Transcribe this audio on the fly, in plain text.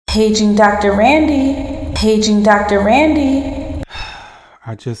Paging Dr. Randy. Paging Dr. Randy.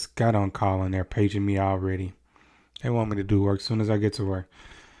 I just got on call and they're paging me already. They want me to do work as soon as I get to work.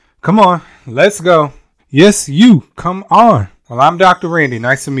 Come on, let's go. Yes, you, come on. Well, I'm Dr. Randy.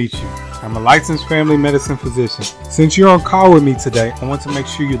 Nice to meet you. I'm a licensed family medicine physician. Since you're on call with me today, I want to make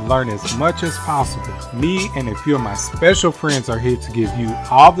sure you learn as much as possible. Me and a few of my special friends are here to give you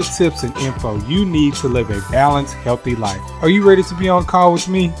all the tips and info you need to live a balanced, healthy life. Are you ready to be on call with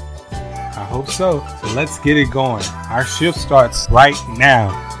me? I hope so. So let's get it going. Our shift starts right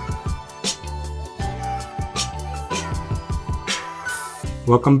now.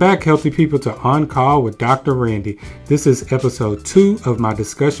 Welcome back, healthy people, to On Call with Dr. Randy. This is episode 2 of my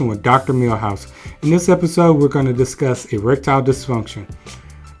discussion with Dr. Millhouse. In this episode, we're going to discuss erectile dysfunction.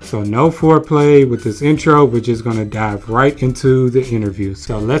 So no foreplay with this intro. We're just going to dive right into the interview.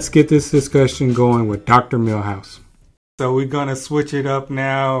 So let's get this discussion going with Dr. Millhouse. So we're going to switch it up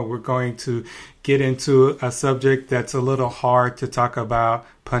now. We're going to get into a subject that's a little hard to talk about,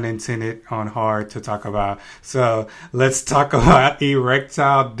 pun intended on hard to talk about. So let's talk about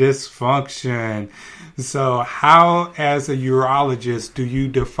erectile dysfunction. So how, as a urologist, do you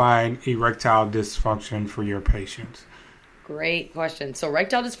define erectile dysfunction for your patients? Great question. So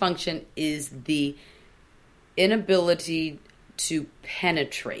erectile dysfunction is the inability to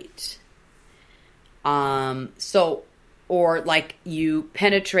penetrate. Or like you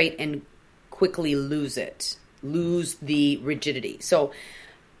penetrate and quickly lose the rigidity. So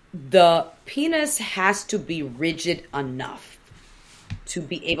the penis has to be rigid enough to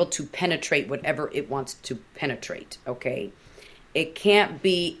be able to penetrate whatever it wants to penetrate, okay? It can't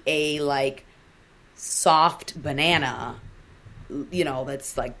be a like soft banana,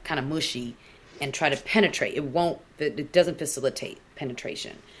 that's like kind of mushy and try to penetrate. It doesn't facilitate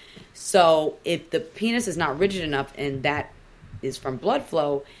penetration. So if the penis is not rigid enough and that is from blood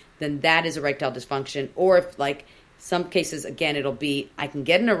flow, then that is erectile dysfunction. Or if like some cases, again, it'll be, I can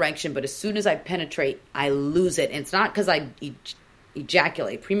get an erection, but as soon as I penetrate, I lose it. And it's not because I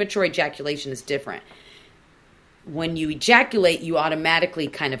ejaculate. Premature ejaculation is different. When you ejaculate, you automatically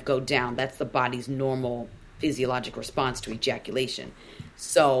kind of go down. That's the body's normal physiologic response to ejaculation.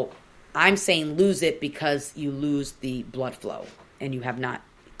 So I'm saying lose it because you lose the blood flow and you have not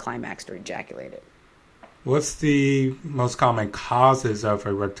climaxed or ejaculated. What's the most common causes of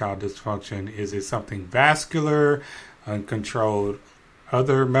erectile dysfunction? Is it something vascular, uncontrolled,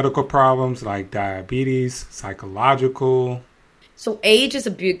 other medical problems like diabetes, psychological? So age is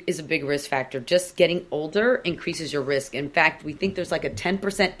a big risk factor. Just getting older increases your risk. In fact, we think there's like a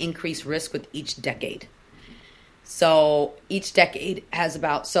 10% increased risk with each decade. So each decade has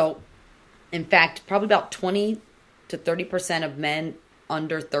in fact, probably about 20 to 30% of men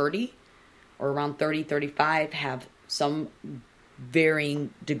under 30 or around 30, 35 have some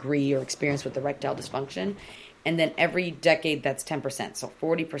varying degree or experience with erectile dysfunction. And then every decade, that's 10%. So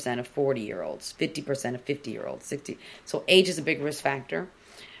 40% of 40-year-olds, 50% of 50-year-olds, 60. So age is a big risk factor.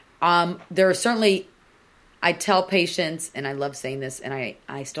 There are certainly, I tell patients, and I love saying this, and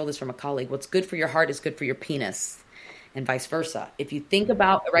I stole this from a colleague, what's good for your heart is good for your penis, and vice versa. If you think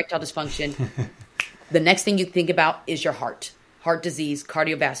about erectile dysfunction, the next thing you think about is your heart disease,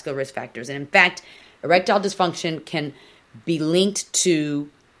 cardiovascular risk factors. And in fact, erectile dysfunction can be linked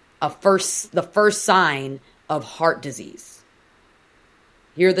to the first sign of heart disease.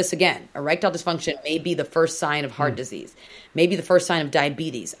 Hear this again. Erectile dysfunction may be the first sign of heart disease, maybe the first sign of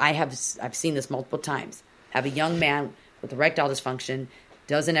diabetes. I've seen this multiple times. Have a young man with erectile dysfunction,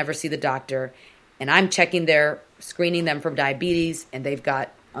 doesn't ever see the doctor, and I'm screening them for diabetes, and they've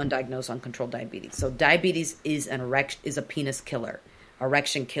got undiagnosed, uncontrolled diabetes. So diabetes is a penis killer,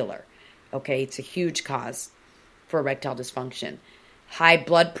 erection killer. Okay, it's a huge cause for erectile dysfunction. High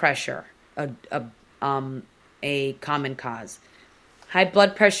blood pressure, a common cause. High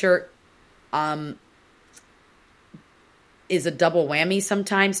blood pressure is a double whammy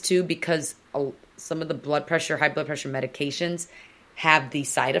sometimes too, because some of the high blood pressure medications have the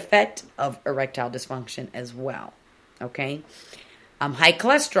side effect of erectile dysfunction as well. Okay. High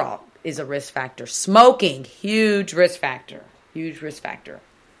cholesterol is a risk factor. Smoking, huge risk factor. Huge risk factor.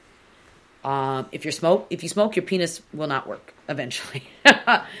 If you smoke, your penis will not work eventually.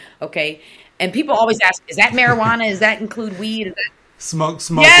 Okay. And people always ask, is that marijuana? Does that include weed? Is that... Smoke.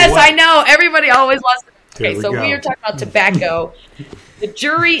 Yes, what? I know. Everybody always wants to. Okay, so we are talking about tobacco. The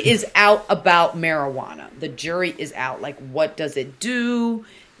jury is out about marijuana. The jury is out. Like, what does it do?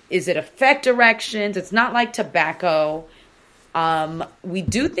 Is it affect erections? It's not like tobacco. We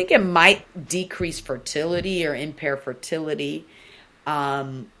do think it might decrease fertility or impair fertility.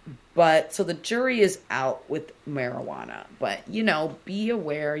 But so the jury is out with marijuana, but be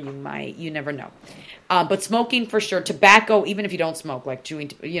aware, you never know. But smoking for sure, tobacco, even if you don't smoke, like chewing,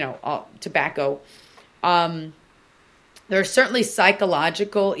 tobacco. There's certainly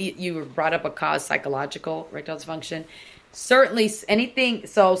psychological, you brought up a cause, psychological erectile dysfunction. Certainly anything,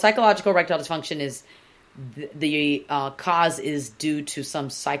 so psychological erectile dysfunction is the cause is due to some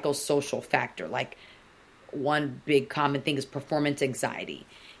psychosocial factor. Like one big common thing is performance anxiety.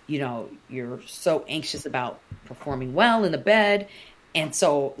 You're so anxious about performing well in the bed. And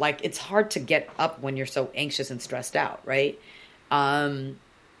so like, it's hard to get up when you're so anxious and stressed out. Right. There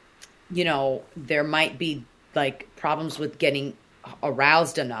might be like problems with getting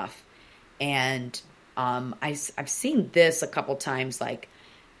aroused enough. And I've seen this a couple times, like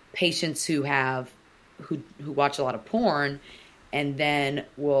patients who watch a lot of porn and then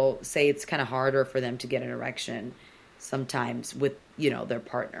will say it's kind of harder for them to get an erection sometimes with, their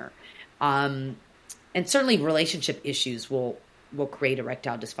partner. And certainly relationship issues will create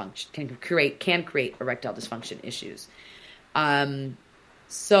erectile dysfunction, can create erectile dysfunction issues.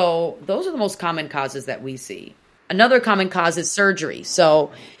 So those are the most common causes that we see. Another common cause is surgery.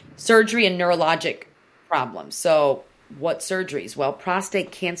 So surgery and neurologic problems. So what surgeries? Well,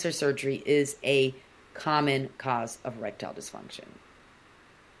 prostate cancer surgery is a common cause of erectile dysfunction.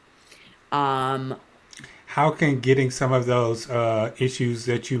 How can getting some of those issues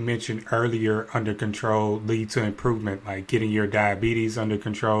that you mentioned earlier under control lead to improvement, like getting your diabetes under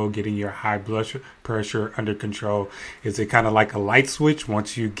control, getting your high blood pressure under control? Is it kind of like a light switch?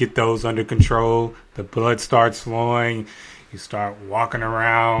 Once you get those under control, the blood starts flowing, you start walking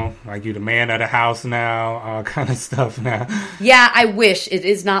around like you're the man of the house now, all kind of stuff now. Yeah, I wish. It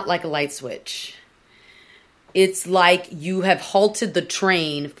is not like a light switch. It's like you have halted the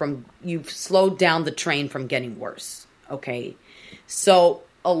train you've slowed down the train from getting worse. Okay. So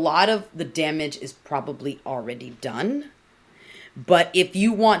a lot of the damage is probably already done. But if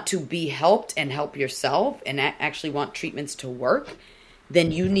you want to be helped and help yourself and actually want treatments to work,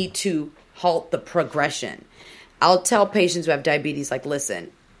 then you need to halt the progression. I'll tell patients who have diabetes, like,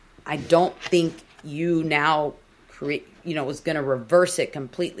 listen, I don't think you now is going to reverse it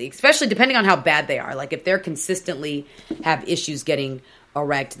completely, especially depending on how bad they are. Like if they're consistently have issues getting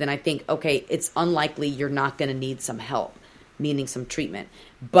erect, then I think, okay, it's unlikely you're not going to need some help, meaning some treatment.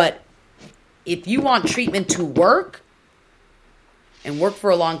 But if you want treatment to work and work for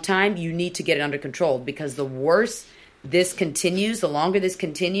a long time, you need to get it under control, because the worse this continues, the longer this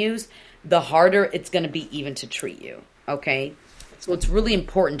continues, the harder it's going to be even to treat you. Okay. So it's really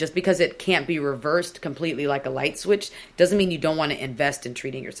important. Just because it can't be reversed completely like a light switch doesn't mean you don't want to invest in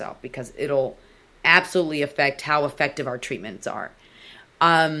treating yourself, because it'll absolutely affect how effective our treatments are.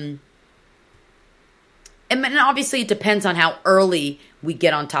 And obviously it depends on how early we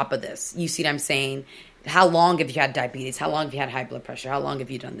get on top of this. You see what I'm saying? How long have you had diabetes? How long have you had high blood pressure? How long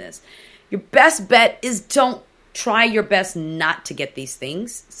have you done this? Your best bet is don't try your best not to get these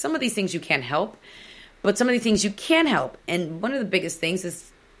things. Some of these things you can't help. But some of the things you can help. And one of the biggest things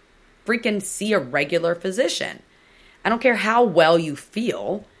is freaking see a regular physician. I don't care how well you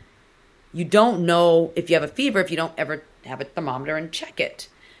feel. You don't know if you have a fever if you don't ever have a thermometer and check it.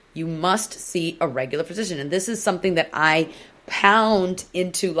 You must see a regular physician. And this is something that I pound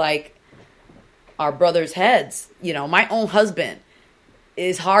into like our brothers' heads. My own husband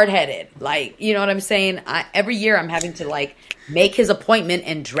is hard-headed. Like, you know what I'm saying? Every year I'm having to like make his appointment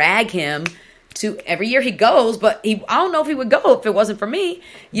and drag him to every year he goes, but I don't know if he would go if it wasn't for me,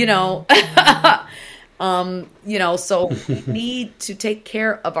 so we need to take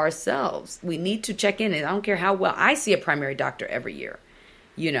care of ourselves. We need to check in. And I don't care how well I see a primary doctor every year,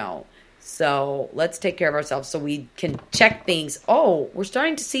 so let's take care of ourselves so we can check things. Oh, we're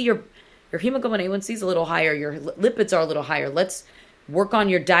starting to see your hemoglobin A1C is a little higher. Your lipids are a little higher. Let's work on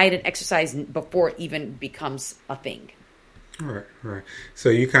your diet and exercise before it even becomes a thing. Right. So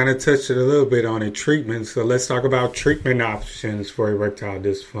you kind of touched it a little bit on it, treatment. So let's talk about treatment options for erectile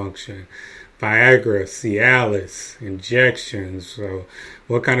dysfunction. Viagra, Cialis, injections. So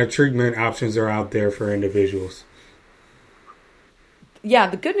what kind of treatment options are out there for individuals? Yeah,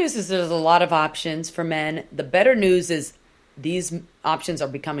 the good news is there's a lot of options for men. The better news is these options are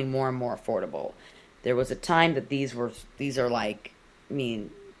becoming more and more affordable. There was a time that these are like, I mean,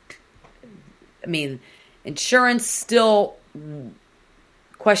 insurance still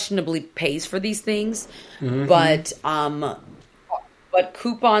questionably pays for these things, but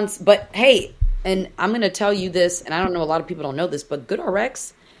coupons. But hey, and I'm going to tell you this, and I don't know, a lot of people don't know this, but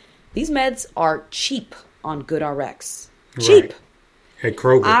GoodRx, these meds are cheap on GoodRx. Cheap. Right. At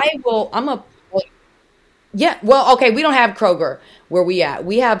Kroger. Yeah, well, okay, we don't have Kroger where we at.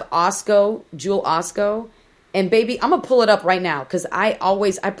 We have Osco, Jewel Osco, and baby, I'm gonna pull it up right now because I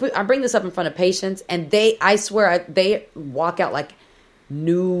bring this up in front of patients, and I swear they walk out like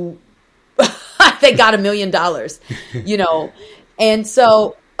new. They got $1 million, and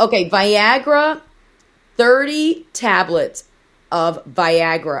so okay, Viagra, 30 tablets of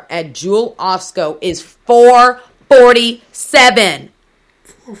Viagra at Jewel Osco is $447.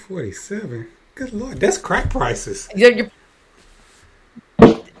 $447. Good Lord, that's crack prices.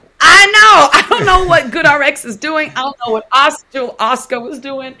 I know. I don't know what GoodRx is doing. I don't know what Osco is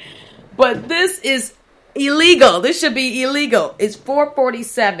doing. But this is illegal. This should be illegal. It's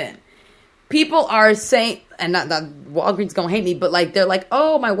 $447. People are saying, and not Walgreens gonna hate me, but like they're like,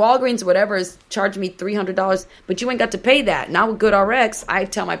 oh, my Walgreens whatever is charging me $300, but you ain't got to pay that. Now with GoodRx, I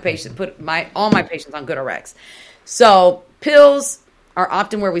tell my patients all my patients on GoodRx. So pills are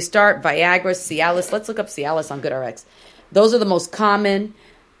often where we start. Viagra, Cialis. Let's look up Cialis on GoodRx. Those are the most common.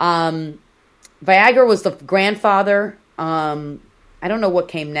 Viagra was the grandfather. I don't know what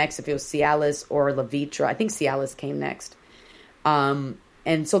came next, if it was Cialis or Levitra. I think Cialis came next.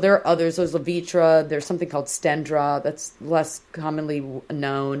 And so there are others. There's Levitra. There's something called Stendra that's less commonly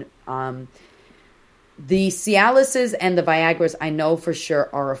known. The Cialises and the Viagras, I know for sure,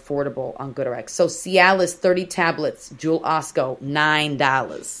 are affordable on GoodRx. So Cialis, 30 tablets, Jewel Osco,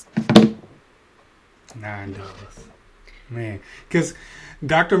 $9. $9. Man, because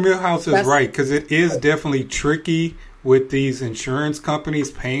Dr. Millhouse is right, because it is definitely tricky with these insurance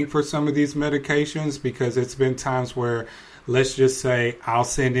companies paying for some of these medications, because it's been times where, let's just say, I'll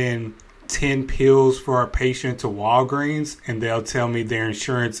send in 10 pills for a patient to Walgreens, and they'll tell me their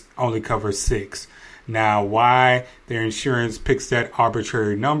insurance only covers 6. Now, why their insurance picks that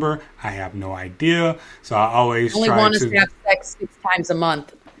arbitrary number, I have no idea. So I always only try want us to have sex 6 times a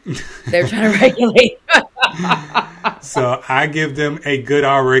month. They're trying to regulate. So I give them a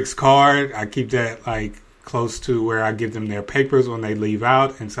GoodRx card. I keep that like close to where I give them their papers when they leave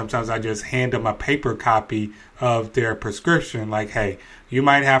out. And sometimes I just hand them a paper copy of their prescription. Like, hey, you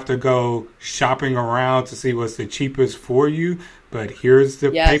might have to go shopping around to see what's the cheapest for you, but here's the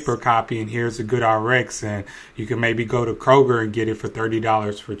paper copy and here's a GoodRx, and you can maybe go to Kroger and get it for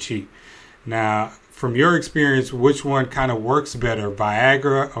 $30 for cheap. Now, from your experience, which one kind of works better,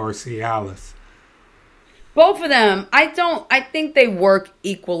 Viagra or Cialis? Both of them. I think they work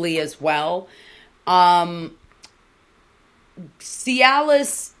equally as well. Cialis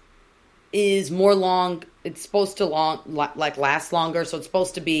is more long. It's supposed to last longer. So it's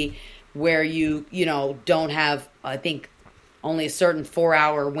supposed to be where you don't have, I think, only a certain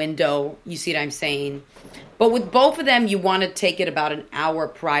 4-hour window. You see what I'm saying? But with both of them, you want to take it about an hour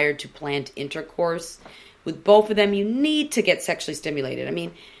prior to planned intercourse. With both of them, you need to get sexually stimulated. I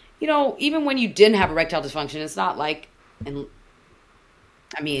mean, even when you didn't have erectile dysfunction, it's not like,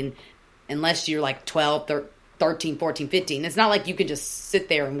 unless you're like 12, 13, 14, 15, it's not like you can just sit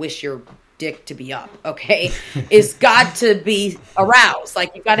there and wish your dick to be up, okay? It's got to be aroused.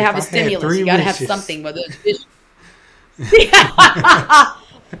 Like, you got to have a stimulus. You got to have something, whether it's visual.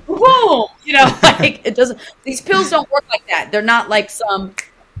 Boom! It doesn't. These pills don't work like that. They're not like some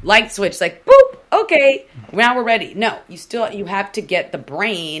light switch, like boop. Okay, now we're ready. No, you have to get, the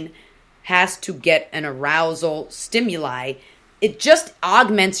brain has to get an arousal stimuli. It just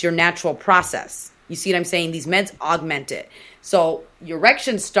augments your natural process. You see what I'm saying? These meds augment it. So your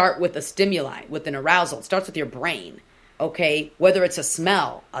erections start with a stimuli, with an arousal. It starts with your brain. Okay, whether it's a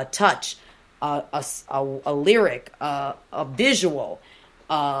smell, a touch, a lyric, a visual,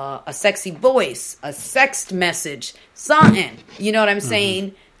 a sexy voice, a sext message, something. You know what I'm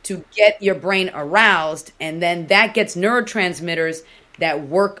saying? To get your brain aroused, and then that gets neurotransmitters that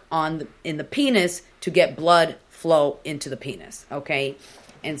work in the penis to get blood flow into the penis. Okay,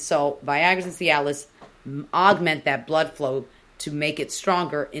 and so Viagra and Cialis augment that blood flow to make it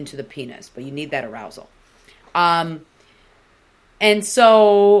stronger into the penis, but you need that arousal. And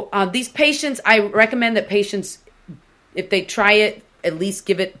so these patients, I recommend that patients, if they try it, at least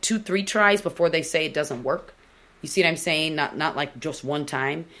give it 2-3 tries before they say it doesn't work. You see what I'm saying? Not like just one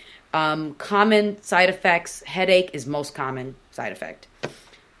time. Common side effects, headache is most common side effect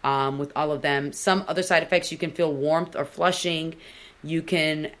with all of them. Some other side effects, you can feel warmth or flushing. You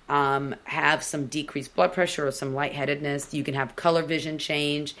can have some decreased blood pressure or some lightheadedness. You can have color vision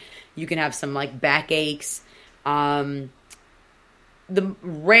change. You can have some like backaches. The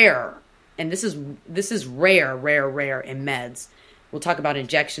rare, and this is rare in meds. We'll talk about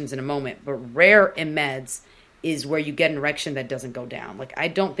injections in a moment, but rare in meds is where you get an erection that doesn't go down. Like, I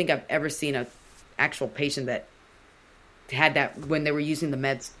don't think I've ever seen an actual patient that had that when they were using the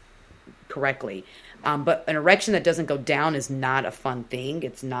meds correctly. But an erection that doesn't go down is not a fun thing.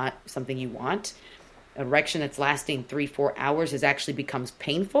 It's not something you want. An erection that's lasting 3-4 hours actually becomes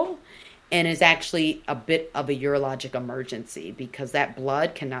painful and is actually a bit of a urologic emergency because that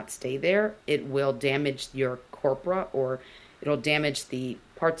blood cannot stay there. It will damage your corpora, or it'll damage the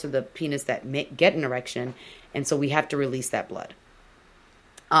parts of the penis that get an erection. And so we have to release that blood.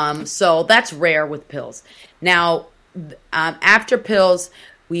 So that's rare with pills. Now, after pills,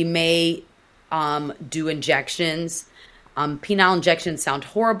 we may do injections. Penile injections sound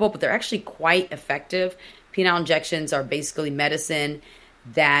horrible, but they're actually quite effective. Penile injections are basically medicine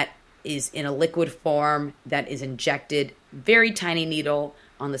that is in a liquid form that is injected, very tiny needle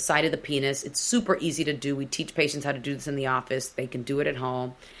on the side of the penis. It's super easy to do. We teach patients how to do this in the office. They can do it at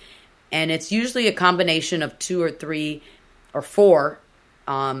home. And it's usually a combination of 2 or 3 or 4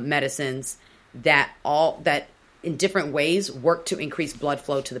 medicines that in different ways work to increase blood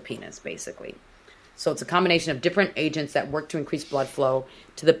flow to the penis, basically. So it's a combination of different agents that work to increase blood flow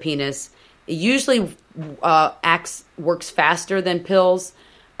to the penis. It usually works faster than pills.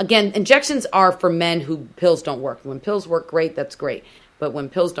 Again, injections are for men who pills don't work. When pills work, great, that's great. But when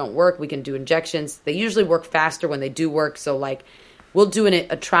pills don't work, we can do injections. They usually work faster when they do work. So like we'll do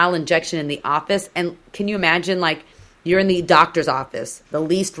a trial injection in the office. And can you imagine, like, you're in the doctor's office, the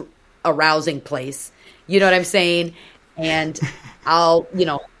least arousing place. You know what I'm saying? And I'll,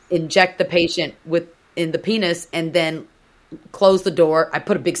 inject the patient in the penis and then close the door. I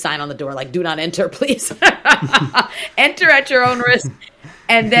put a big sign on the door, like, do not enter, please. Enter at your own risk.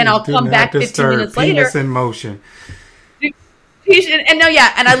 And then I'll come back 15 minutes later. Penis in motion. And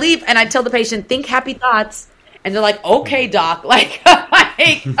I leave and I tell the patient, think happy thoughts. And they're like, okay, doc.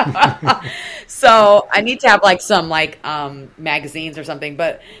 So I need to have like some magazines or something.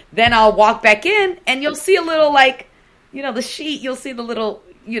 But then I'll walk back in and you'll see a little the sheet. You'll see the little,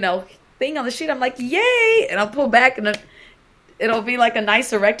 thing on the sheet. I'm like, yay. And I'll pull back and it'll be like a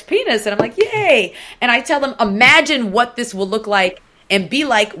nice erect penis. And I'm like, yay. And I tell them, imagine what this will look like and be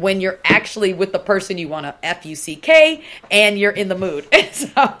like when you're actually with the person you want to F-U-C-K and you're in the mood.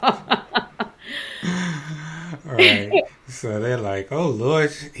 Right. So they're like, oh,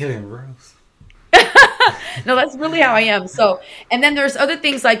 Lord, it ain't gross. No, that's really how I am. So, and then there's other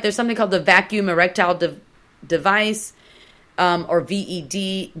things like there's something called the vacuum erectile device, or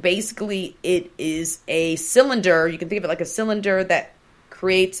VED. Basically, it is a cylinder. You can think of it like a cylinder that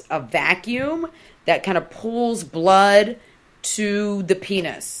creates a vacuum that kind of pulls blood to the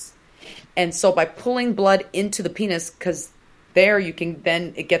penis. And so by pulling blood into the penis, because there you can,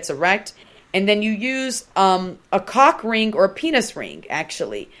 then it gets erect. And then you use a cock ring or a penis ring,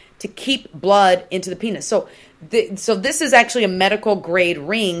 actually, to keep blood into the penis. So this is actually a medical grade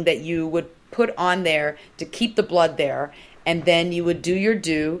ring that you would put on there to keep the blood there. And then you would do your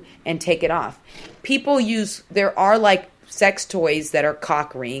do and take it off. There are like sex toys that are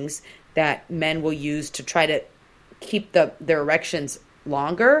cock rings that men will use to try to keep their erections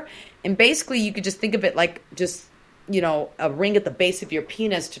longer. And basically you could just think of it like just, a ring at the base of your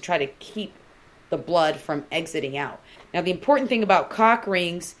penis to try to keep the blood from exiting out. Now, the important thing about cock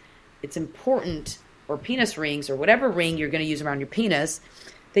rings, it's important, or penis rings, or whatever ring you're going to use around your penis,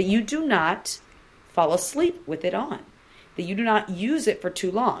 that you do not fall asleep with it on, that you do not use it for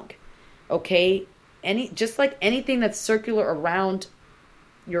too long. Okay? Just like anything that's circular around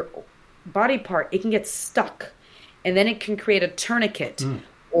your body part, it can get stuck, and then it can create a tourniquet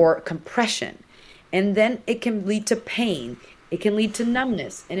or compression, and then it can lead to pain. It can lead to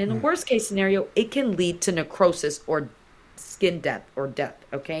numbness. And in the worst case scenario, it can lead to necrosis or skin death or death,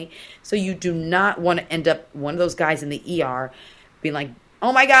 okay? So you do not want to end up one of those guys in the ER being like,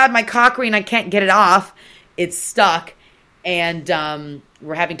 oh my God, my cock ring, I can't get it off. It's stuck. And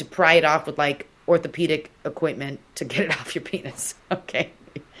we're having to pry it off with like orthopedic equipment to get it off your penis, okay?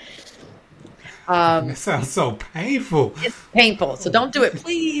 It sounds so painful. It's painful. So don't do it.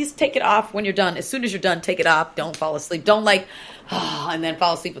 Please take it off when you're done. As soon as you're done, take it off. Don't fall asleep. Don't and then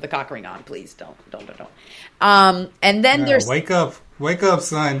fall asleep with the cock ring on. Please don't. And then there's... Wake up,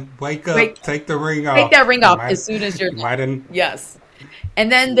 son. Wake up. Take the ring off. Take that ring off as soon as you're done. Yes.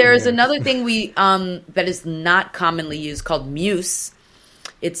 And then there's another thing that is not commonly used called Muse.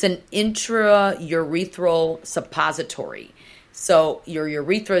 It's an intraurethral suppository. So your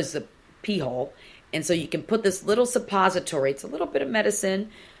urethra is the pee hole. And so you can put this little suppository, it's a little bit of medicine,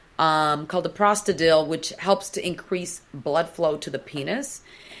 called the Prostadil, which helps to increase blood flow to the penis.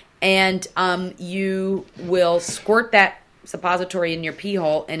 And you will squirt that suppository in your pee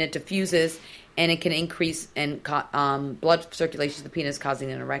hole, and it diffuses, and it can increase blood circulation to the penis,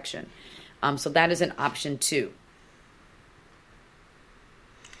 causing an erection. So that is an option too.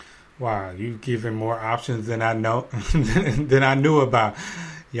 Wow, you've given more options than I know than I knew about.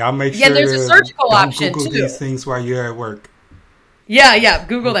 Y'all make sure there's a surgical don't option Google too. these things while you're at work. Yeah,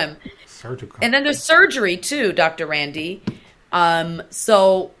 Google them. Surgical. And then there's surgery too, Dr. Randy.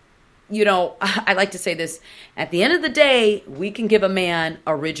 So, I like to say this. At the end of the day, we can give a man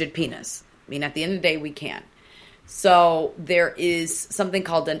a rigid penis. I mean, at the end of the day, we can. So there is something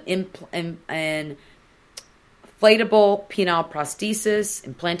called an inflatable penile prosthesis,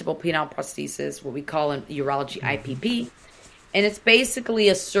 implantable penile prosthesis, what we call in urology IPP. And it's basically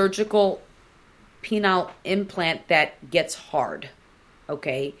a surgical penile implant that gets hard.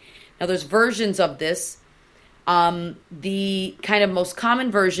 Okay. Now there's versions of this. The kind of most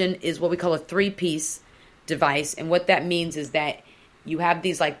common version is what we call a 3-piece device. And what that means is that you have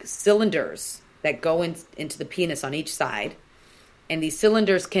these like cylinders that go into the penis on each side. And these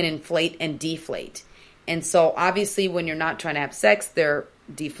cylinders can inflate and deflate. And so obviously when you're not trying to have sex, they're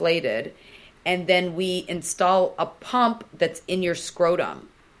deflated. And then we install a pump that's in your scrotum.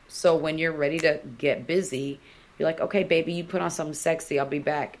 So when you're ready to get busy, you're like, okay, baby, you put on something sexy. I'll be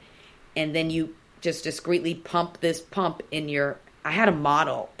back. And then you just discreetly pump this pump in your... I had a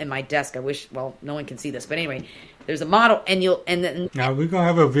model in my desk. I wish, well, no one can see this. But anyway, there's a model and then... Now, we're going to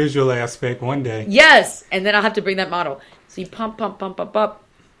have a visual aspect one day. Yes. And then I'll have to bring that model. So you pump,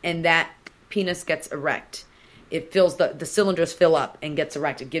 and that penis gets erect. It fills, the cylinders fill up and gets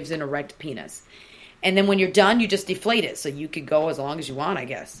erect. It gives an erect penis. And then when you're done, you just deflate it. So you could go as long as you want, I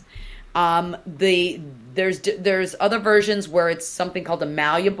guess. There's other versions where it's something called a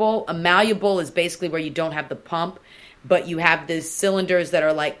malleable. A malleable is basically where you don't have the pump, but you have these cylinders that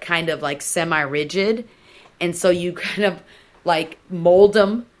are like kind of like semi-rigid. And so you kind of like mold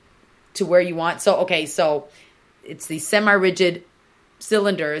them to where you want. So it's these semi-rigid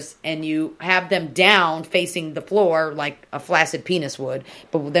cylinders and you have them down facing the floor like a flaccid penis would.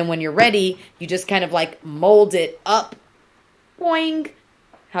 But then when you're ready, you just kind of like mold it up, boing,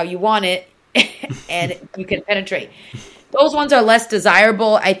 how you want it, and you can penetrate. Those ones are less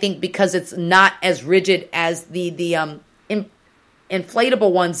desirable, I think, because it's not as rigid as the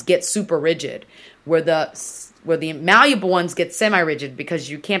inflatable ones get super rigid, where the malleable ones get semi-rigid because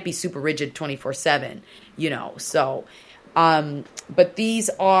you can't be super rigid 24/7, So, but these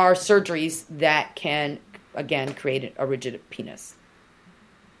are surgeries that can, again, create a rigid penis.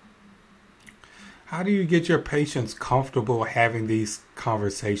 How do you get your patients comfortable having these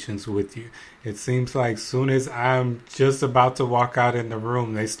conversations with you? It seems like soon as I'm just about to walk out in the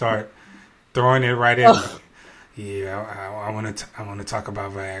room, they start throwing it right at me. Yeah, I want to talk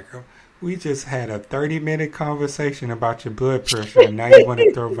about Viagra. We just had a 30-minute conversation about your blood pressure, and now you want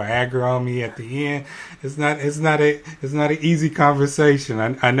to throw Viagra on me at the end. It's not an easy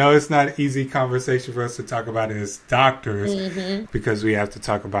conversation. I know it's not an easy conversation for us to talk about it as doctors because we have to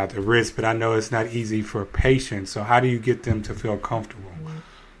talk about the risk, but I know it's not easy for patients. So how do you get them to feel comfortable?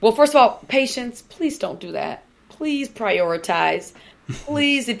 Well, first of all, patients, please don't do that. Please prioritize.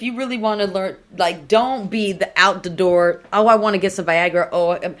 Please, if you really want to learn, don't be the out the door. Oh, I want to get some Viagra.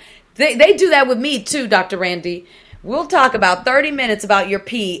 They do that with me too, Dr. Randy. We'll talk about 30 minutes about your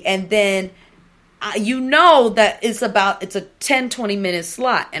pee, and then that it's a 10, 20-minute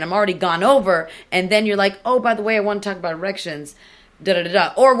slot, and I'm already gone over, and then you're like, oh, by the way, I want to talk about erections,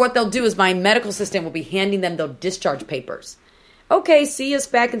 da-da-da-da. Or what they'll do is my medical assistant will be handing them the discharge papers. Okay, see us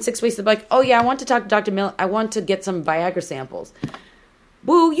back in 6 weeks. They're like, oh, yeah, I want to talk to Dr. Mill. I want to get some Viagra samples.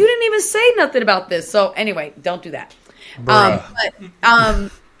 Boo, you didn't even say nothing about this. So anyway, don't do that. How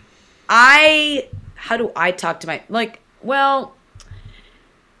do I talk to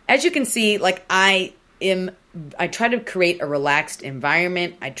as you can see, I try to create a relaxed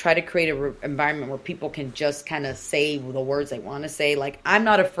environment. I try to create an environment where people can just kind of say the words they want to say. I'm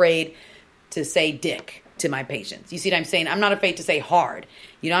not afraid to say dick to my patients. You see what I'm saying? I'm not afraid to say hard.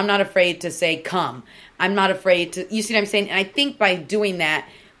 I'm not afraid to say come. I'm not afraid to, you see what I'm saying? And I think by doing that,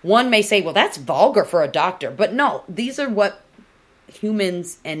 one may say, well, that's vulgar for a doctor. But no, these are what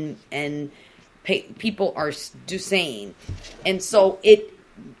humans and people are saying. And so it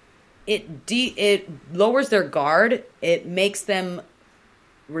lowers their guard. It makes them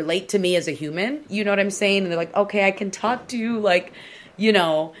relate to me as a human. You know what I'm saying? And they're like, okay, I can talk to you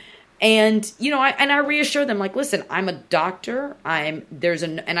and I reassure them listen, I'm a doctor. And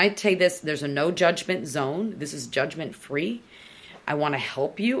I say this, there's a no judgment zone. This is judgment free. I want to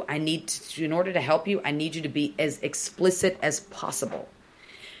help you. In order to help you, I need you to be as explicit as possible.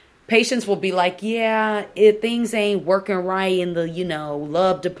 Patients will be like, yeah, things ain't working right in the,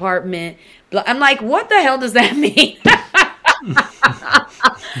 love department. I'm like, what the hell does that mean?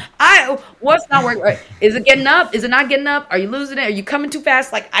 What's not working? Right? Is it getting up? Is it not getting up? Are you losing it? Are you coming too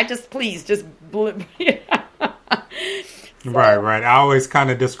fast? Like, please, just. Right. I always kind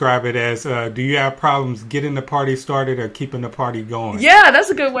of describe it as, do you have problems getting the party started or keeping the party going? Yeah,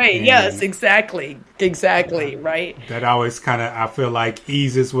 that's a good way. And yes, exactly, right. That always kind of, I feel like,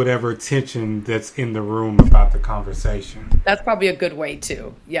 eases whatever tension that's in the room about the conversation. That's probably a good way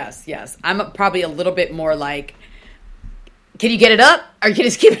too. Yes. I'm probably a little bit more like, can you get it up, or you can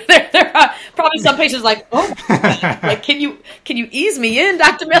just keep it there? There are probably some patients like, oh, like can you ease me in,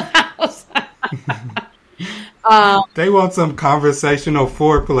 Dr. Millhouse? They want some conversational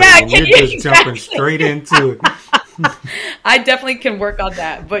foreplay, yeah, and you're just jumping straight into it. I definitely can work on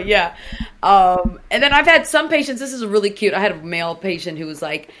that, but yeah. And then I've had some patients. This is really cute. I had a male patient who was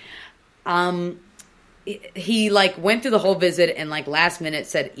like, he like went through the whole visit and like last minute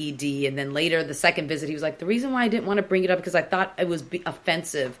said ED, and then later the second visit he was like, the reason why I didn't want to bring it up because I thought it was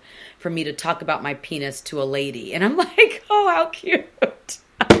offensive for me to talk about my penis to a lady, and I'm like, oh, how cute.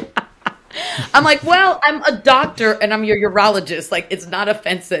 I'm like, well, I'm a doctor and I'm your urologist. Like, it's not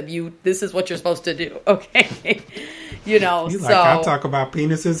offensive. This is what you're supposed to do. Okay. You're like, I talk about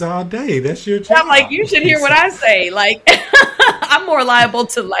penises all day. That's your job. I'm like, you should hear what I say. Like, I'm more liable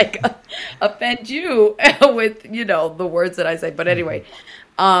to like offend you with, the words that I say. But anyway,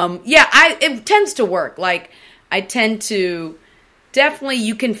 it tends to work. Like, I tend to definitely,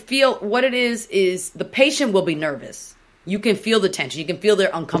 you can feel what it is the patient will be nervous. You can feel the tension. You can feel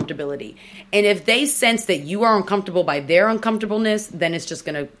their uncomfortability. And if they sense that you are uncomfortable by their uncomfortableness, then it's just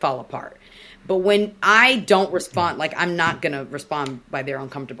going to fall apart. But when I don't respond, like I'm not going to respond by their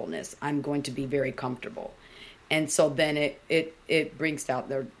uncomfortableness, I'm going to be very comfortable. And so then it brings out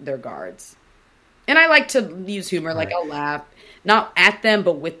their guards. And I like to use humor. Like I'll laugh, not at them,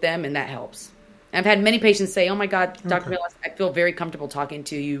 but with them. And that helps. I've had many patients say, oh my God, Dr. Milhouse, I feel very comfortable talking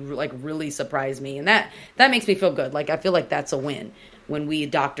to you. Like really surprised me. And that makes me feel good. Like I feel like that's a win when we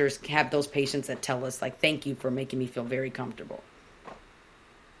doctors have those patients that tell us like, thank you for making me feel very comfortable.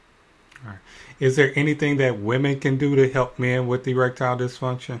 All right. Is there anything that women can do to help men with erectile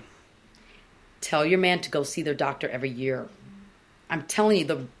dysfunction? Tell your man to go see their doctor every year. I'm telling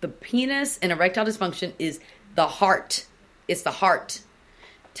you, the penis and erectile dysfunction is the heart. It's the heart.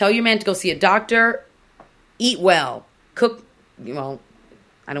 Tell your man to go see a doctor, eat well, cook. Well,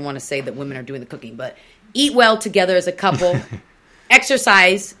 I don't want to say that women are doing the cooking, but eat well together as a couple,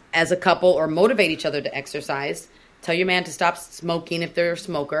 exercise as a couple, or motivate each other to exercise. Tell your man to stop smoking if they're a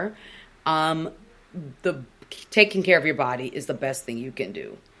smoker. Taking care of your body is the best thing you can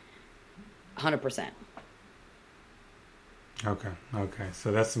do. 100%. Okay.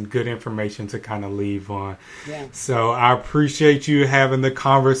 So that's some good information to kind of leave on. Yeah. So I appreciate you having the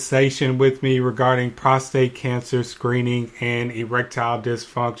conversation with me regarding prostate cancer screening and erectile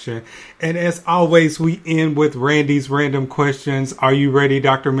dysfunction. And as always, we end with Randy's random questions. Are you ready,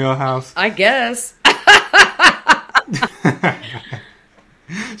 Dr. Millhouse? I guess.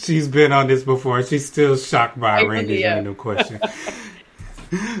 She's been on this before. She's still shocked by Randy's random question.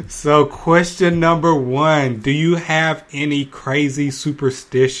 So question number 1, do you have any crazy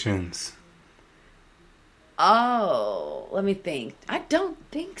superstitions? Oh, let me think. I don't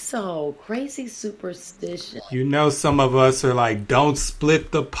think so. Crazy superstition. Some of us are like, don't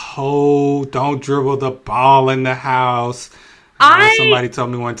split the pole, don't dribble the ball in the house. Somebody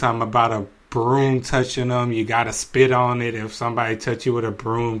told me one time about a broom touching them. You got to spit on it if somebody touch you with a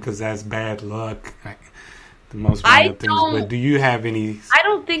broom because that's bad luck. The most random things, but do you have any? I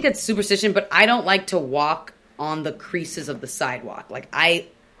don't think it's superstition, but I don't like to walk on the creases of the sidewalk. Like I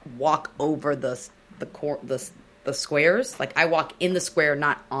walk over the squares. Like I walk in the square,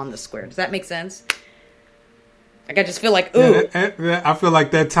 not on the square. Does that make sense? Like I just feel like ooh. I feel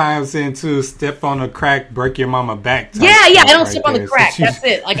like that ties into step on a crack, break your mama back. Yeah. I don't step on the crack. That's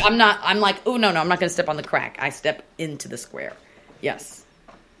it. Like I'm like, oh no, I'm not going to step on the crack. I step into the square. Yes.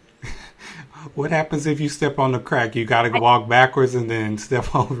 What happens if you step on the crack? You got to walk backwards and then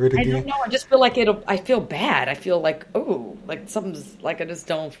step over it again? I don't know. I just feel like I feel bad. I feel like, oh, like something's like I just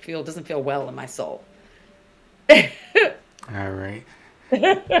doesn't feel well in my soul. All right.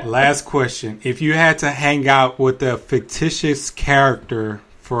 Last question. If you had to hang out with a fictitious character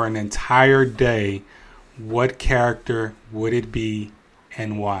for an entire day, what character would it be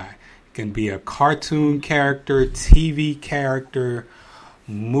and why? It can be a cartoon character, TV character,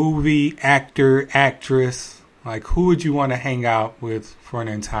 movie actor, actress. Like, who would you want to hang out with for an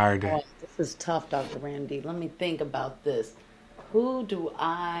entire day? Oh, this is tough, Dr. Randy. Let me think about this. Who do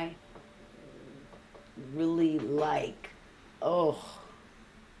I really like? Oh.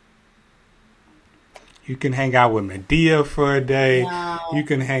 You can hang out with Medea for a day. No. You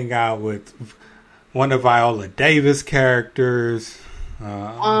can hang out with one of Viola Davis characters.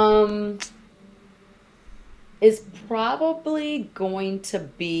 Is probably going to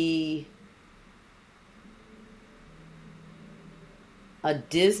be a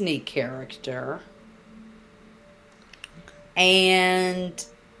Disney character. And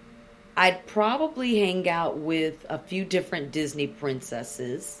I'd probably hang out with a few different Disney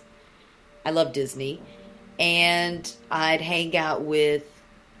princesses. I love Disney. And I'd hang out with,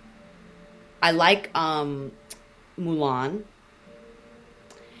 I like Mulan.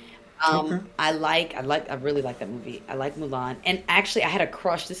 Okay. I really like that movie. I like Mulan. And actually I had a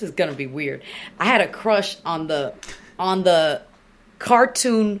crush. This is gonna be weird. I had a crush on the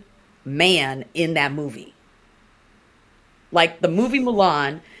cartoon man in that movie. Like the movie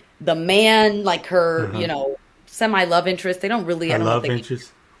Mulan, the man, like her, semi love interest. They don't really. I don't love think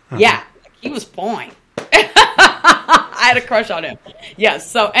interest. Yeah, he was fine. I had a crush on him. Yes.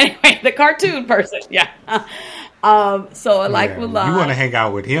 So anyway, the cartoon person. Yeah. So I like Mulan. You want to hang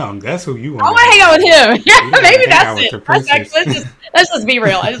out with him? That's who you want. I want to hang out with him. Yeah, maybe that's it. Let's just be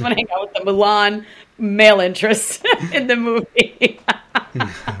real. I just want to hang out with the Mulan male interest in the movie.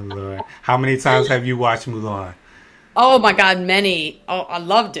 Lord. How many times have you watched Mulan? Oh my God, many. Oh, I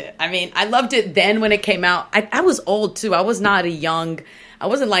loved it. I mean, I loved it then when it came out. I was old too. I was not I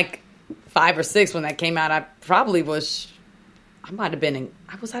wasn't like 5 or 6 when that came out. I probably was,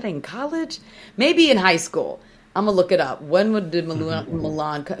 was I in college? Maybe in high school. I'm going to look it up. When did Mulan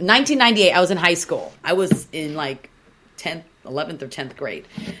 1998. I was in high school. I was in like 11th or 10th grade.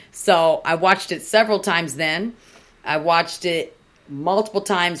 So I watched it several times then. I watched it multiple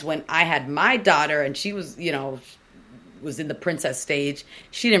times when I had my daughter and she was, was in the princess stage.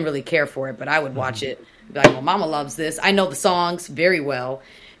 She didn't really care for it, but I would watch it. Be like, well, Mama loves this. I know the songs very well.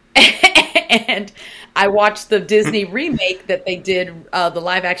 And I watched the Disney remake that they did, the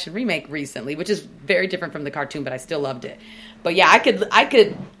live action remake recently, which is very different from the cartoon, but I still loved it. But yeah, I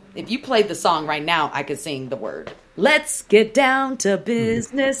could, if you played the song right now, I could sing the word. Let's get down to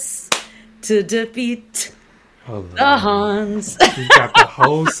business to defeat the Huns. You got the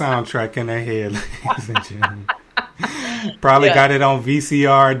whole soundtrack in their head, ladies and gentlemen. Probably got it on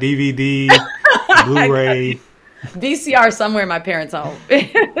VCR, DVD, Blu-ray. VCR somewhere in my parents' home.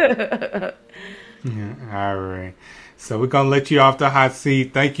 Yeah, all right. So we're going to let you off the hot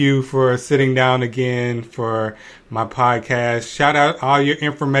seat. Thank you for sitting down again for my podcast. Shout out all your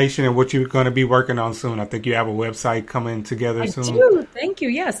information and what you're going to be working on soon. I think you have a website coming together soon. I do. Thank you.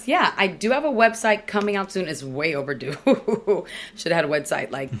 Yes. Yeah, I do have a website coming out soon. It's way overdue. Should have had a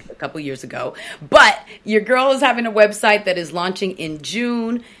website like a couple years ago. But your girl is having a website that is launching in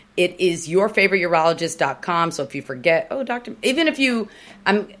June. It is yourfavoriteurologist.com. So if you forget, I'm going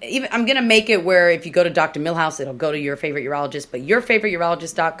to make it where if you go to Dr. Millhouse, it'll go to Your Favorite Urologist, but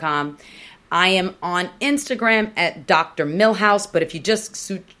yourfavoriteurologist.com. I am on Instagram at Dr. Millhouse, but if you just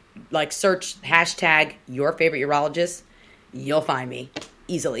search hashtag Your Favorite Urologist, you'll find me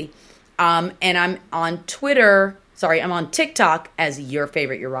easily. And I'm on I'm on TikTok as Your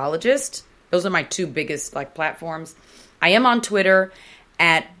Favorite Urologist. Those are my 2 biggest platforms. I am on Twitter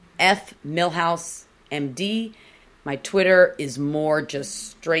at F Millhouse MD. My Twitter is more just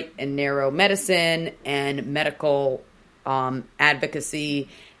straight and narrow medicine and medical advocacy,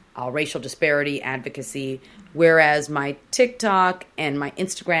 racial disparity advocacy, whereas my TikTok and my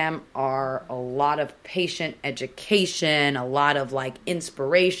Instagram are a lot of patient education, a lot of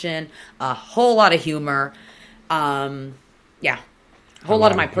inspiration, a whole lot of humor. A whole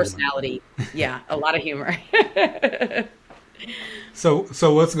lot of my personality. Yeah, a lot of humor. So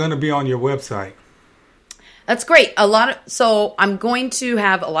what's going to be on your website? That's great. So I'm going to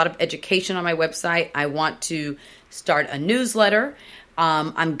have a lot of education on my website. I want to start a newsletter.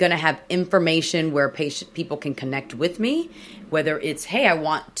 I'm going to have information where people can connect with me, whether it's, hey, I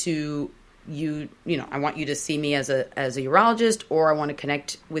want you to see me as a urologist, or I want to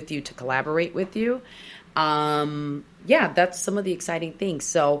connect with you to collaborate with you. That's some of the exciting things.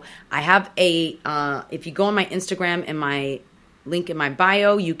 So I have if you go on my Instagram and my link in my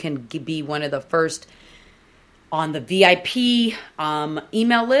bio, you can be one of the first on the VIP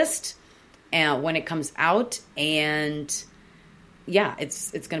email list when it comes out. And yeah,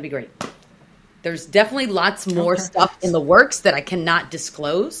 it's going to be great. There's definitely lots more stuff in the works that I cannot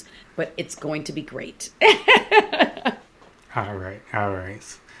disclose, but it's going to be great. All right.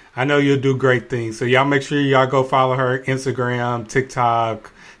 I know you'll do great things. So y'all make sure y'all go follow her Instagram,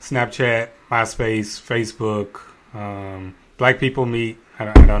 TikTok, Snapchat, MySpace, Facebook, Black People Meet. I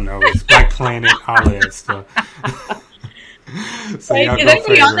don't know. It's Black Planet, all that stuff. So Like, y'all is go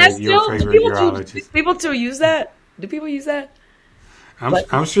anybody on that favorite your still? favorite Do urologist. people still use that? Do people use that?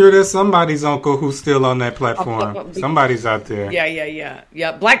 I'm sure there's somebody's uncle who's still on that platform. Somebody's out there.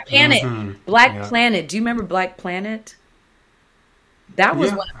 Yeah. Black Planet. Mhm. Black Yeah. Planet. Do you remember Black Planet? That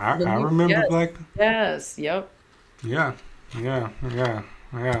was Yeah, one. I remember Black. Yes. Yep. Yeah.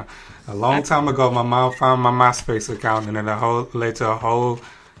 A long time ago, my mom found my MySpace account, and it led to a whole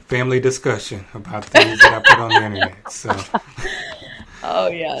family discussion about things that I put on the internet. So, Oh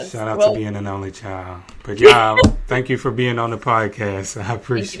yes. shout out to being an only child. But y'all, thank you for being on the podcast. I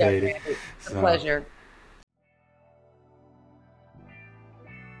appreciate it. It's a pleasure.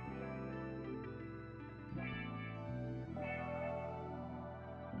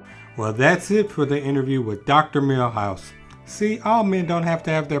 Well, that's it for the interview with Dr. Millhouse. See, all men don't have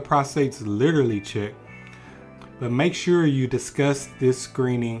to have their prostates literally checked, but make sure you discuss this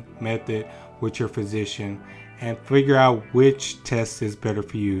screening method with your physician and figure out which test is better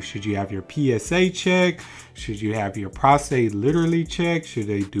for you. Should you have your PSA checked? Should you have your prostate literally checked? Should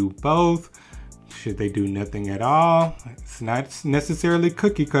they do both? Should they do nothing at all? It's not necessarily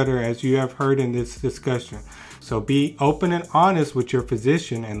cookie cutter, as you have heard in this discussion. So be open and honest with your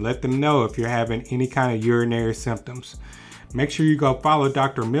physician and let them know if you're having any kind of urinary symptoms. Make sure you go follow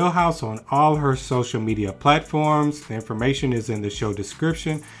Dr. Millhouse on all her social media platforms. The information is in the show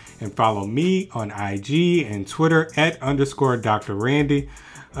description. And follow me on IG and Twitter @_Dr. Randy.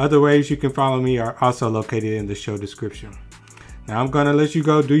 Other ways you can follow me are also located in the show description. Now I'm going to let you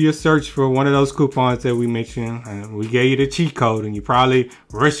go do your search for one of those coupons that we mentioned. We gave you the cheat code and you're probably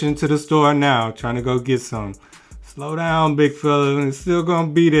rushing to the store now trying to go get some. Slow down, big fella. It's still going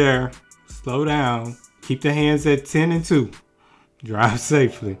to be there. Slow down. Keep the hands at 10 and 2. Drive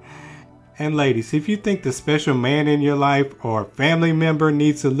safely. And ladies, if you think the special man in your life or family member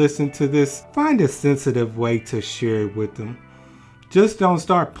needs to listen to this, find a sensitive way to share it with them. Just don't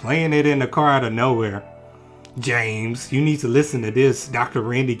start playing it in the car out of nowhere. James, you need to listen to this. Dr.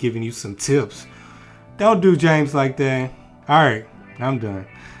 Randy giving you some tips. Don't do James like that. Alright, I'm done.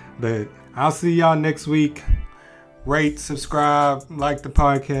 But I'll see y'all next week. Rate, subscribe, like the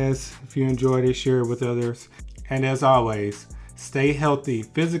podcast. If you enjoyed it, share it with others. And as always, stay healthy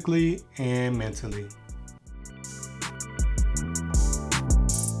physically and mentally.